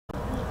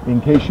In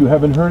case you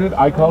haven't heard it,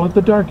 I call it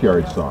the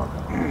Darkyard song.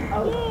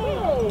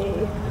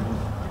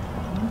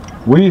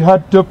 We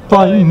had to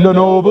find a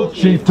noble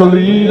chief to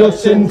lead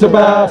us into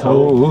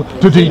battle,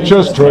 to teach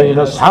us, train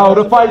us how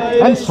to fight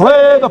and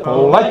slay the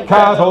foe like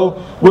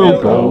cattle.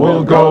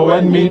 We'll go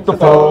and meet the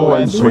foe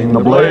and swing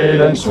the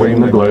blade and swing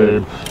the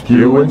glaive,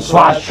 hew and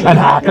slash and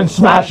hack and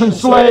smash and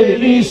slay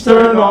the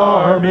Eastern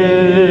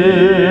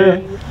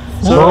army.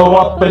 So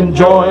up and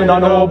join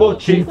our noble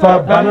chief,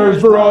 our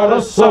banners brought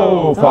us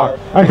so far,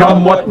 and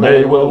come what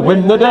may, we'll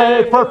win the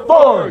day for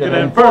Forgan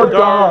and for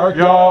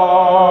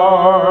Darkyard.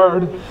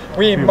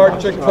 We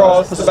march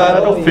across the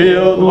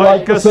battlefield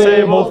like a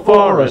same old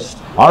forest.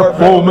 Our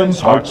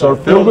foemen's hearts are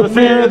filled with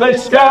fear, they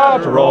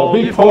scatter all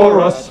before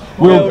us.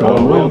 We'll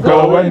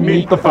go and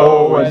meet the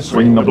foe and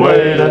swing the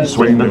blade and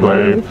swing the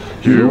glaive,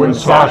 hew and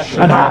slash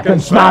and hack and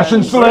smash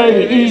and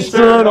slay the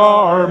Eastern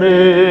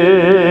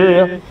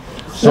army.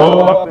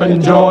 So up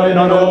and join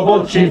our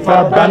noble chief,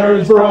 our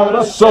banners brought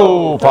us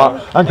so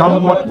far, and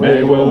come what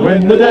may, we'll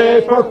win the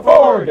day for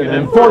Forgan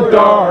and for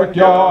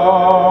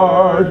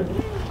Darkyard.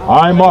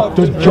 I'm off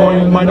to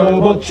join my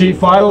noble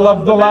chief, I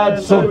love the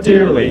lad so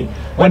dearly.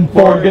 When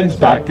Forgan's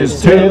back is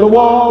to the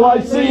wall, I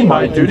see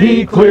my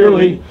duty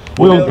clearly.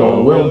 We'll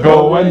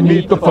go and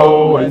meet the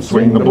foe and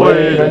swing the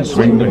blade and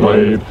swing the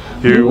glaive,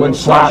 hew and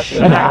slash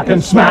and hack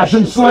and smash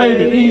and slay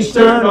the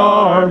Eastern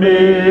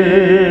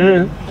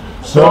army.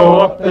 So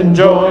up and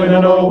join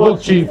a noble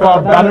chief,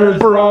 our banners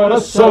brought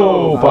us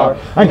so far,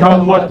 and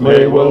come what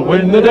may, we'll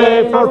win the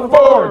day for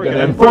Forgan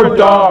and for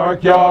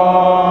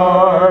Darkyard.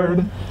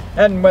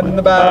 And when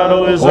the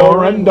battle is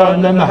o'er and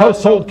done and the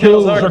household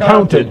kills are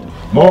counted,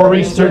 more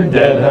Eastern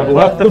dead have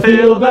left the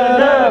field than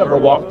ever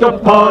walked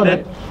upon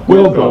it.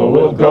 We'll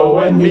go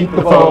and meet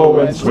the foe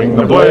and swing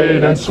the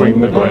blade and swing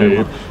the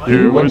glaive,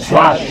 hew and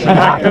slash and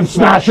hack and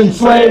smash and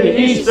slay the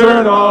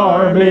Eastern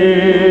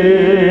army.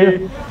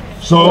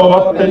 So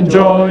up and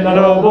join a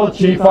noble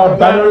chief, our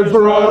banners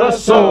brought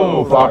us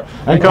so far,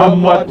 and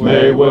come what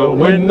may, we'll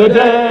win the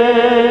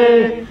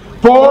day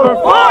for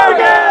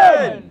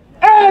Forgan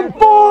and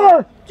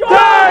for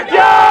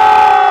Darkyard!